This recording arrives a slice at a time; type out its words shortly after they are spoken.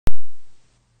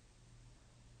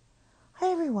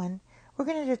everyone, we're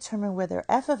going to determine whether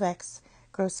f of x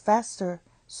grows faster,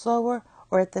 slower,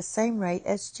 or at the same rate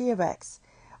as g of x.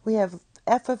 We have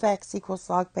f of x equals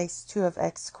log base 2 of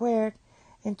x squared,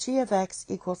 and g of x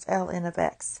equals ln of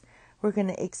x. We're going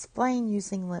to explain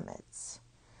using limits.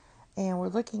 And we're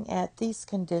looking at these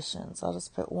conditions. I'll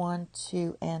just put 1,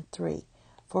 2, and 3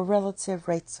 for relative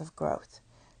rates of growth.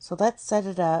 So let's set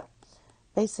it up.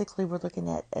 Basically, we're looking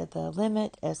at the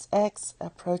limit as x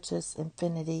approaches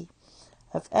infinity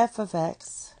of f of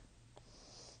x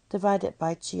divided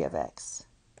by g of x.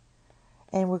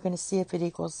 And we're going to see if it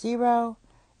equals 0,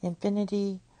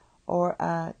 infinity, or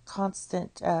a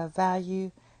constant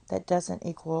value that doesn't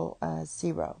equal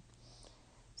 0.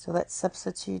 So let's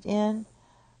substitute in.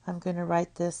 I'm going to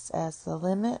write this as the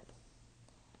limit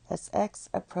as x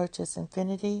approaches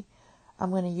infinity. I'm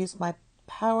going to use my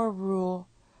power rule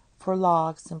for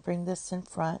logs and bring this in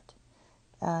front.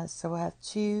 So I have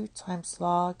 2 times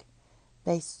log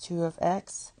base 2 of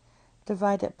x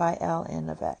divided by ln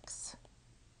of x.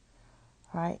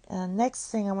 All right, next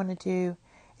thing I want to do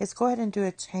is go ahead and do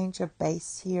a change of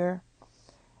base here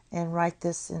and write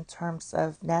this in terms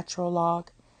of natural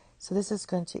log. So this is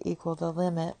going to equal the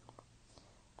limit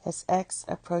as x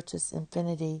approaches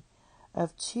infinity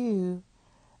of 2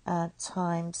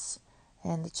 times,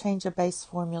 and the change of base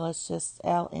formula is just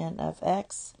ln of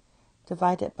x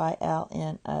divided by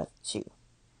ln of 2.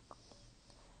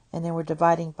 And then we're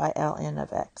dividing by ln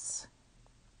of x.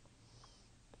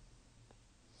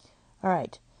 All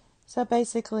right, so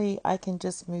basically I can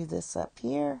just move this up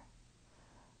here.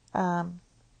 And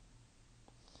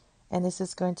this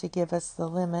is going to give us the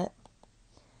limit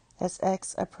as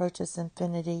x approaches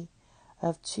infinity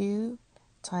of 2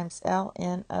 times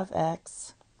ln of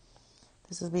x.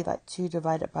 This would be like 2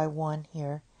 divided by 1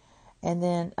 here. And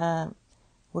then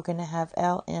we're going to have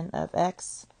ln of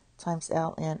x times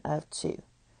ln of 2.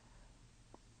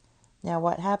 Now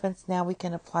what happens now, we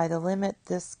can apply the limit.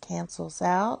 This cancels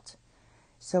out.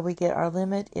 So we get our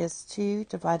limit is 2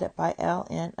 divided by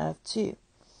ln of 2,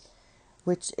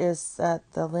 which is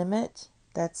the limit.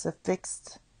 That's a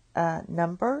fixed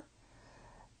number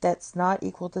that's not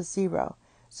equal to 0.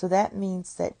 So that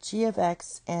means that g of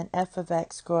x and f of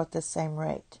x grow at the same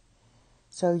rate.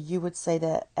 So you would say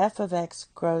that f of x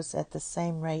grows at the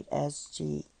same rate as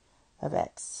g of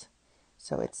x.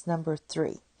 So it's number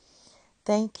 3.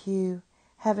 Thank you.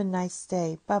 Have a nice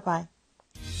day. Bye-bye.